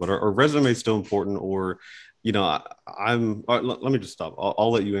question, but are resumes still important? Or, let me just stop.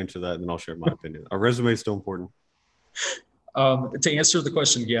 I'll let you answer that, and then I'll share my opinion. Are resumes still important? To answer the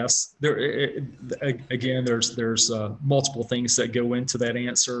question, yes. Again, there's multiple things that go into that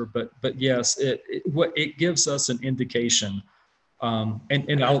answer, but yes, it gives us an indication.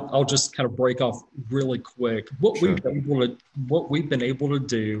 And I'll just kind of break off really quick. Sure. What we've been able to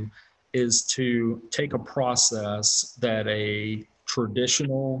do is to take a process that a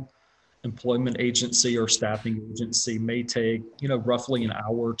traditional employment agency or staffing agency may take, roughly an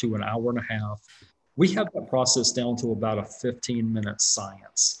hour to an hour and a half. We have that process down to about a 15-minute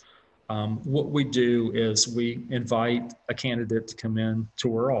science. What we do is we invite a candidate to come in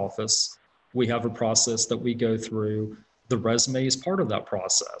to our office. We have a process that we go through. The resume is part of that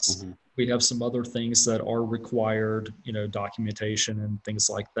process. Mm-hmm. We have some other things that are required, documentation and things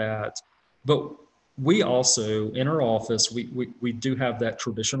like that. But we also, in our office, we do have that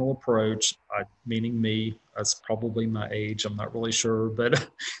traditional approach, meaning me, that's probably my age, I'm not really sure, but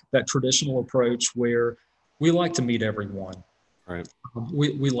that traditional approach where we like to meet everyone. Right.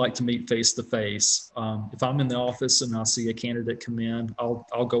 We like to meet face to face. If I'm in the office and I see a candidate come in,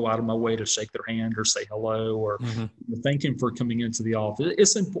 I'll go out of my way to shake their hand or say hello or thank him for coming into the office.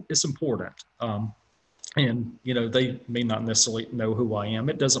 It's important. And they may not necessarily know who I am.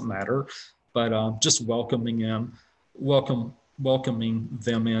 It doesn't matter, but just welcoming them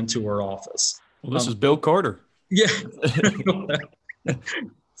into our office. Well, this is Bill Carter. Yeah.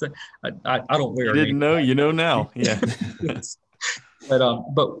 I don't wear. You didn't know, you know now. Yeah.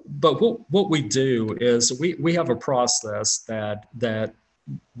 But what we do is we have a process that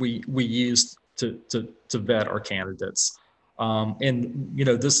we use to vet our candidates. And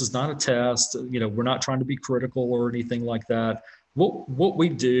this is not a test. We're not trying to be critical or anything like that. What we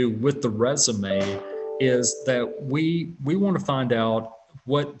do with the resume is that we want to find out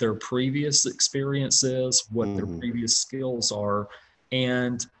what their previous experience is, what their previous skills are,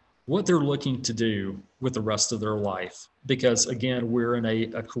 and what they're looking to do with the rest of their life. Because again, we're in a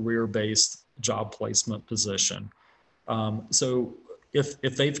career-based job placement position. So if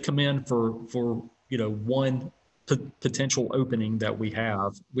they've come in for one potential opening that we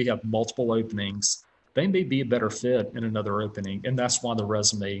have multiple openings, they may be a better fit in another opening. And that's why the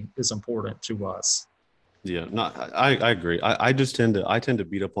resume is important to us. Yeah, no, I agree. I just tend to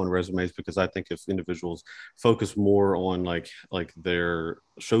beat up on resumes because I think if individuals focus more on like their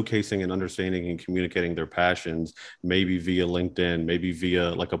showcasing and understanding and communicating their passions, maybe via LinkedIn, maybe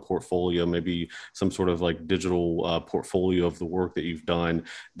via like a portfolio, maybe some sort of like digital portfolio of the work that you've done,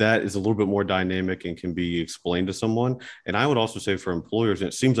 that is a little bit more dynamic and can be explained to someone. And I would also say for employers, and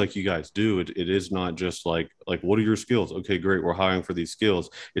it seems like you guys do, it is not just like what are your skills? Okay, great, we're hiring for these skills.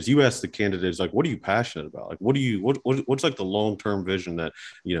 Is you ask the candidates like, what are you passionate about? Like, what's like the long-term vision that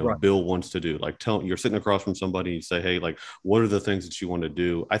right. Bill wants to do? Like, you're sitting across from somebody and you say, hey, like, what are the things that you want to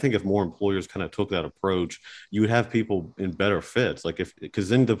do? I think if more employers kind of took that approach, you would have people in better fits. Like because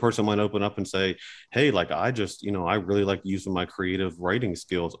then the person might open up and say, hey, like I just, I really like using my creative writing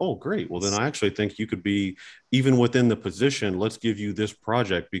skills. Oh, great. Well, then I actually think you could be even within the position. Let's give you this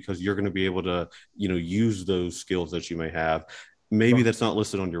project because you're going to be able to, use those skills that you may have. Maybe that's not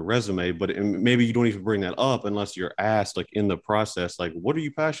listed on your resume, but maybe you don't even bring that up unless you're asked, like in the process, like, what are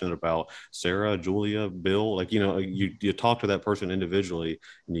you passionate about? Sarah, Julia, Bill, like, you talk to that person individually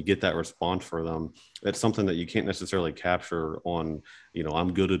and you get that response for them. That's something that you can't necessarily capture on,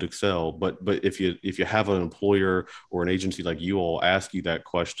 I'm good at Excel, but if you have an employer or an agency like you all ask you that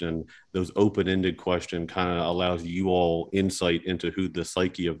question, those open-ended question kind of allows you all insight into who the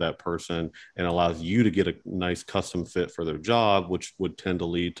psyche of that person and allows you to get a nice custom fit for their job, which would tend to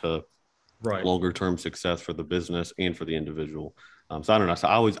lead to longer term success for the business and for the individual. So I don't know.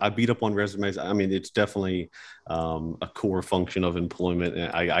 So I beat up on resumes. I mean, it's definitely a core function of employment,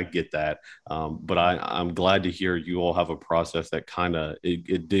 and I get that. But I'm glad to hear you all have a process that kind of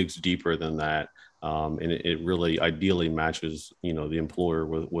it digs deeper than that, and it really ideally matches the employer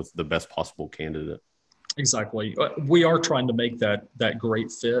with the best possible candidate. Exactly. We are trying to make that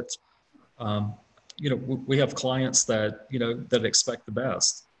great fit. We have clients that that expect the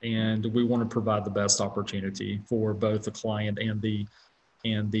best. And we want to provide the best opportunity for both the client and the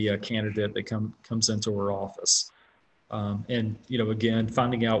candidate that comes into our office. And again,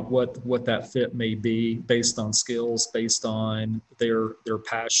 finding out what that fit may be based on skills, based on their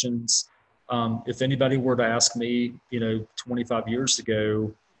passions. If anybody were to ask me, 25 years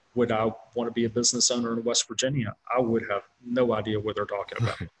ago, would I want to be a business owner in West Virginia? I would have no idea what they're talking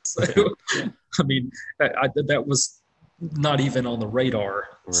about. So, I mean, that was not even on the radar.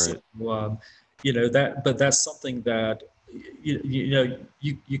 Right. So, but that's something that, you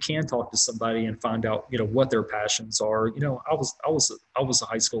can talk to somebody and find out, what their passions are. I was a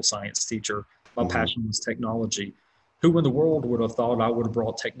high school science teacher. My passion was technology. Who in the world would have thought I would have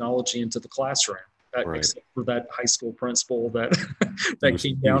brought technology into the classroom? Except for that high school principal that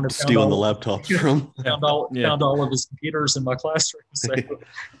came down and stealing the laptops from found all of his computers in my classroom. So,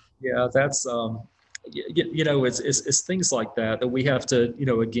 yeah, that's it's things like that we have to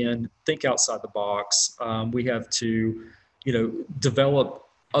again think outside the box. We have to develop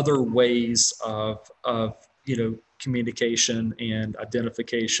other ways of communication and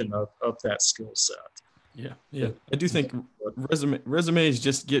identification of that skill set. Yeah. I do think resumes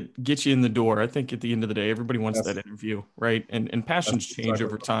just get you in the door. I think at the end of the day, everybody wants that interview, right? And passions change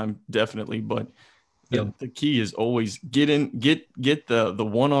over time, definitely. But the key is always get the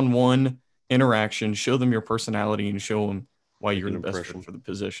one-on-one interaction, show them your personality, and show them why you're the best fit for the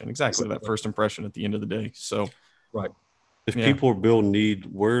position. Exactly. That first impression at the end of the day. So, right. if Yeah. people build need,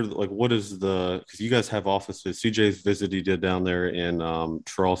 where like what is the, because you guys have offices. CJ's visit he did down there in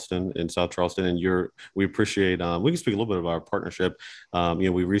Charleston, in South Charleston, and we appreciate we can speak a little bit about our partnership.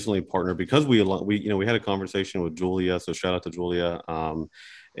 We recently partnered because we had a conversation with Julia, so shout out to Julia.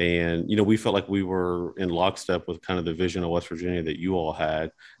 And we felt like we were in lockstep with kind of the vision of West Virginia that you all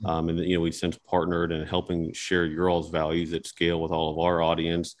had. And we since partnered and helping share your all's values at scale with all of our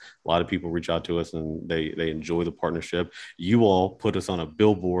audience. A lot of people reach out to us and they enjoy the partnership. You all put us on a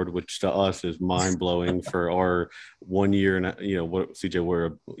billboard, which to us is mind blowing for our 1 year. And what, CJ, we're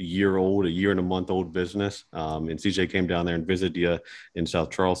a year and a month old business. And CJ came down there and visited you in South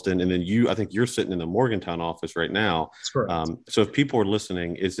Charleston. And then I think you're sitting in the Morgantown office right now. That's correct. So if people are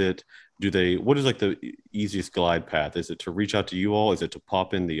listening, what is like the easiest glide path? Is it to reach out to you all? Is it to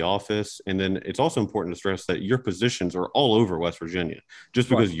pop in the office? And then it's also important to stress that your positions are all over West Virginia. Just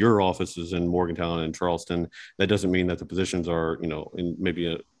because Right. your office is in Morgantown and Charleston, that doesn't mean that the positions are, in maybe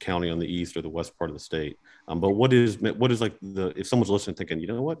a county on the east or the west part of the state. But what is like if someone's listening thinking, you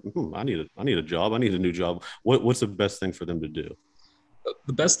know what, I need a job, I need a new job. What's the best thing for them to do?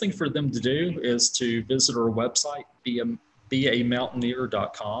 The best thing for them to do is to visit our website,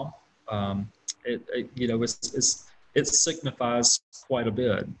 beamountaineer.com. It signifies quite a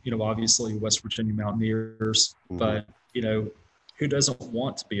bit. Obviously West Virginia Mountaineers, Mhm. but who doesn't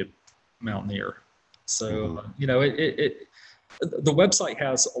want to be a Mountaineer? So the website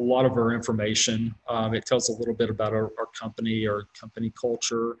has a lot of our information. It tells a little bit about our company, our company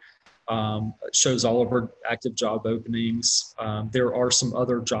culture. It shows all of our active job openings. There are some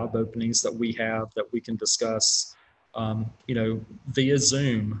other job openings that we have that we can discuss via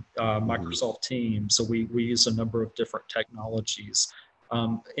Zoom, Microsoft Teams. So we use a number of different technologies.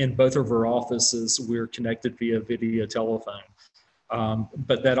 In both of our offices, we're connected via video telephone.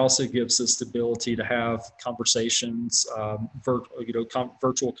 But that also gives us the ability to have conversations,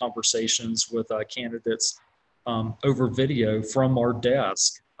 virtual conversations with candidates over video from our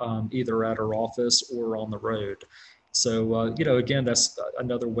desk, either at our office or on the road. So, again, that's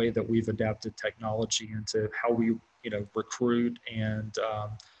another way that we've adapted technology into how we, recruit and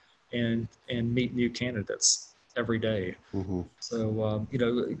meet new candidates every day. Mm-hmm. So,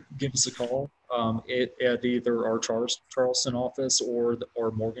 give us a call at either our Charleston office or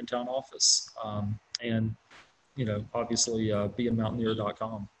our Morgantown office. And, obviously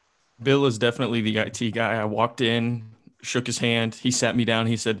beamountaineer.com. Bill is definitely the IT guy. I walked in, shook his hand. He sat me down.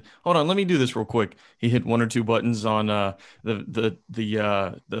 He said, "Hold on, let me do this real quick." He hit one or two buttons on the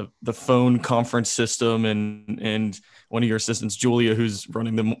phone conference system, and one of your assistants, Julia, who's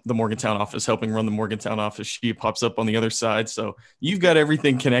running the Morgantown office, helping run the Morgantown office, she pops up on the other side. So you've got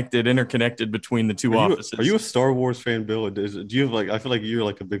everything interconnected between the two offices. Are you a Star Wars fan, Bill? Do you have I feel like you're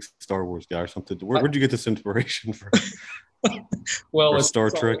like a big Star Wars guy or something. Where'd you get this inspiration from? Well, Star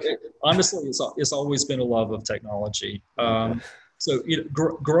Trek. Honestly, it's always been a love of technology. So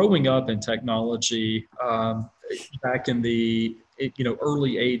growing up in technology, back in the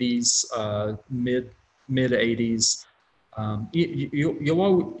early '80s, mid '80s,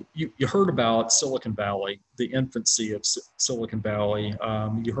 you heard about Silicon Valley, the infancy of Silicon Valley.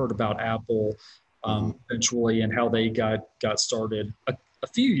 You heard about Apple eventually and how they got started. A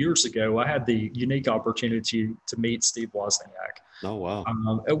few years ago, I had the unique opportunity to meet Steve Wozniak. Oh, wow.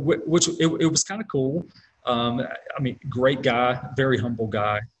 Which it was kind of cool. Great guy, very humble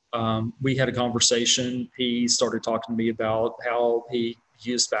guy. We had a conversation. He started talking to me about how he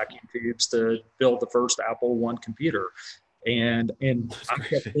used vacuum tubes to build the first Apple I computer. And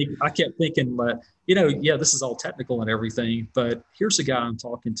I kept thinking that, this is all technical and everything, but here's a guy I'm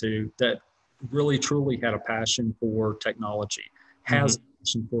talking to that really, truly had a passion for technology, has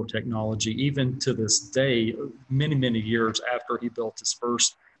for technology, even to this day, many, many years after he built his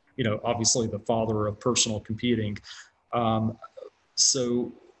first, obviously the father of personal computing.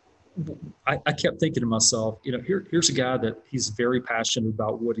 So I kept thinking to myself, here's a guy that he's very passionate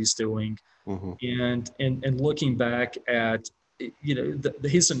about what he's doing. And looking back at,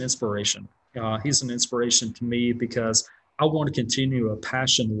 he's an inspiration. He's an inspiration to me because I want to continue a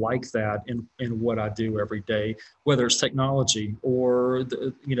passion like that in what I do every day, whether it's technology or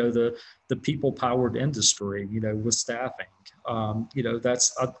the people powered industry, with staffing. I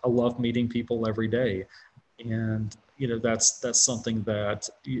love meeting people every day, and that's something that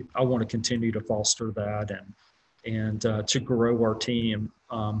I want to continue to foster that and to grow our team,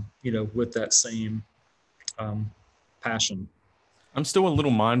 with that same passion. I'm still a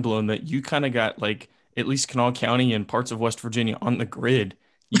little mind blown that you kind of got at least Kanawha County and parts of West Virginia on the grid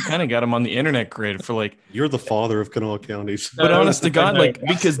you kind of got him on the internet grid for like. You're the father of Kanawha counties. But honest to God, like,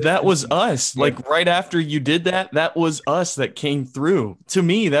 because that was us. Like right after you did that, that was us that came through. To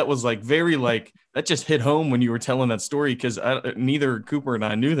me, that was like very like that just hit home when you were telling that story, because neither Cooper and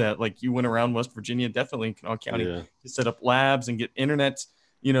I knew that. Like you went around West Virginia, definitely in Kanawha County, to set up labs and get internet,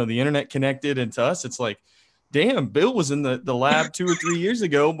 the internet connected. And to us, it's like, damn, Bill was in the lab 2 or 3 years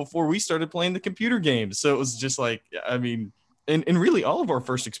ago before we started playing the computer games. So it was just like, I mean, and really all of our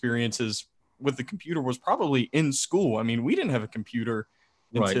first experiences with the computer was probably in school. I mean, we didn't have a computer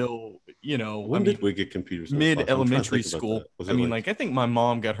until, when did we get computers? Mid elementary school. I mean, like I think my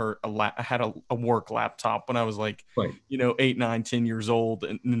mom got her had a work laptop when I was like, 8, 9, 10 years old.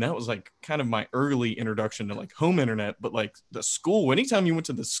 And that was like kind of my early introduction to like home internet. But like the school, anytime you went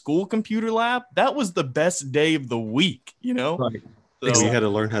to the school computer lab, that was the best day of the week, Right. So, we had to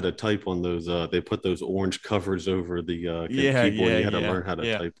learn how to type on those. They put those orange covers over the keyboard. You had to learn how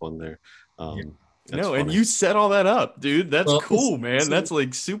to type on there. No, and you set all that up, dude. That's cool, man. That's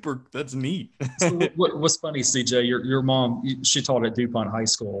like super. That's neat. So what's funny, CJ? Your mom, she taught at DuPont High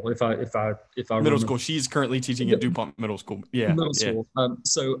School. If I middle remember. School. She's currently teaching at DuPont Middle School. Yeah, middle school.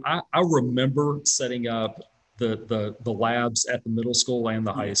 So I remember setting up the labs at the middle school and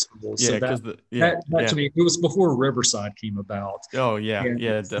the high school. So that to me, it was before Riverside came about. Oh yeah,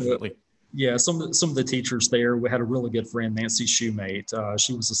 definitely. Yeah, some of the teachers there. We had a really good friend, Nancy Shoemate.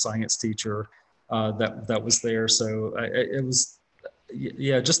 She was a science teacher that was there. So it was,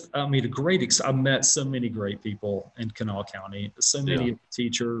 I met so many great people in Kanawha County. So many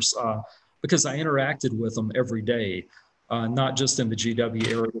teachers because I interacted with them every day, not just in the GW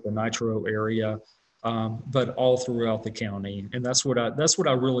area, the Nitro area. But all throughout the county, and that's what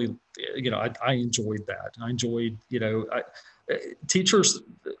I really, I enjoyed that. I enjoyed, teachers.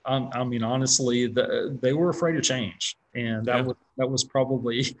 I mean, honestly, they were afraid of change, and that was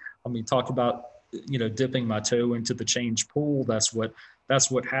probably. I mean, talk about dipping my toe into the change pool. That's what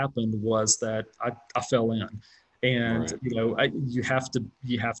happened. Was that I fell in, and you have to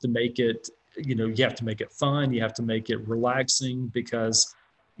make it. You have to make it fun. You have to make it relaxing because.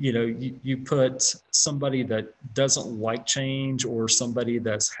 You put somebody that doesn't like change or somebody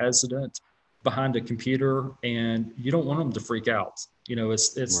that's hesitant behind a computer, and you don't want them to freak out.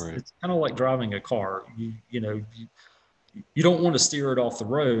 It's kind of like driving a car. You don't want to steer it off the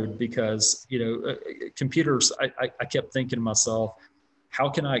road because computers. I kept thinking to myself, how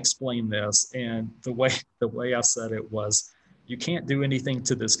can I explain this? And the way I said it was, you can't do anything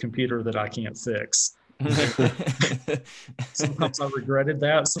to this computer that I can't fix. Sometimes I regretted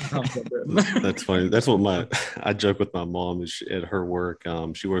that. Sometimes I didn't. That's funny. That's what I joke with my mom at her work.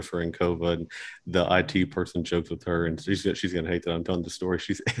 She works for Encova, and the IT person jokes with her, and she's gonna hate that I'm telling the story.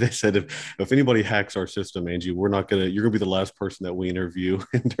 They said if anybody hacks our system, Angie, you're gonna be the last person that we interview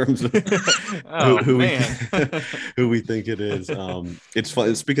in terms of who we think it is. It's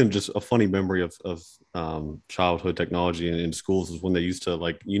fun. Speaking of just a funny memory of childhood technology in schools is when they used to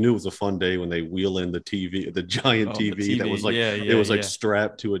you knew it was a fun day when they wheel in the giant TV that was like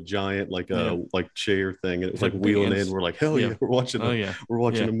strapped to a giant chair thing, and it was like wheeling in. We're like, hell yeah, we're watching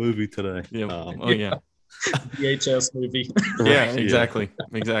a movie today. VHS movie. Yeah, exactly.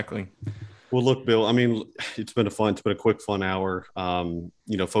 Well, look, Bill, I mean, it's been a quick, fun hour.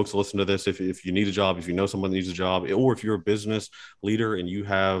 Folks listen to this. If you need a job, if you know someone that needs a job, or if you're a business leader and you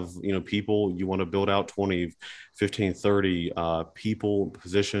have, people, you want to build out 20, 15, 30 people,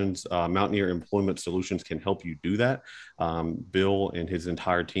 positions, Mountaineer Employment Solutions can help you do that. Bill and his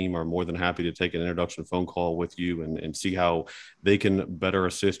entire team are more than happy to take an introduction phone call with you and see how they can better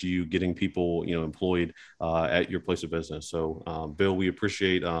assist you getting people, employed at your place of business. So, Bill, we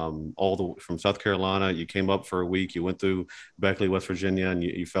appreciate from South Carolina. You came up for a week. You went through Beckley, West Virginia, and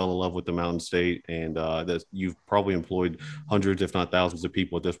you fell in love with the Mountain State. And that you've probably employed hundreds, if not thousands, of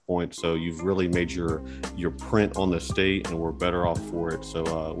people at this point. So you've really made your print on the state, and we're better off for it.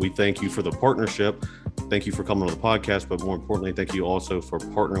 So we thank you for the partnership. Thank you for coming on the podcast, but more importantly, thank you also for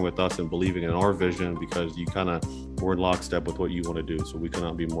partnering with us and believing in our vision, because you we're in lockstep with what you want to do. So we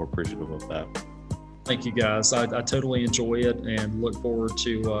cannot be more appreciative of that. Thank you, guys. I totally enjoy it and look forward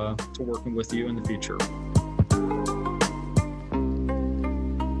to working with you in the future.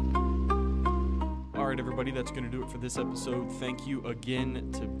 All right, everybody, that's going to do it for this episode. Thank you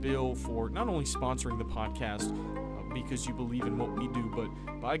again to Bill for not only sponsoring the podcast because you believe in what we do, but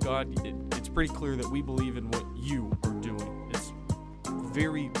by God, it's pretty clear that we believe in what you are doing. It's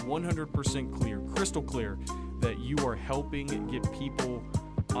very 100% clear, crystal clear, that you are helping get people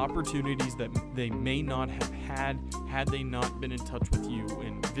opportunities that they may not have had they not been in touch with you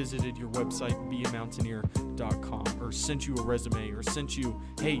and visited your website, beamountaineer.com, or sent you a resume, or sent you,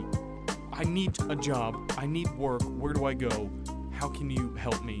 hey, I need a job, I need work, where do I go? How can you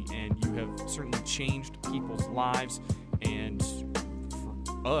help me? And you have certainly changed people's lives, and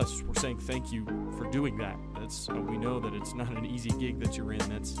for us, we're saying thank you for doing that. We know that it's not an easy gig that you're in.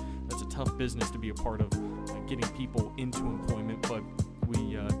 That's a tough business to be a part of, getting people into employment, but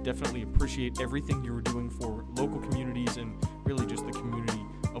we definitely appreciate everything you're doing for local communities and really just the community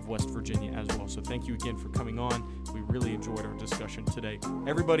of West Virginia as well. So thank you again for coming on. We really enjoyed our discussion today.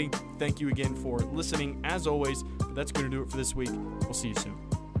 Everybody, thank you again for listening as always. But that's going to do it for this week. We'll see you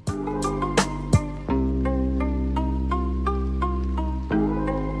soon.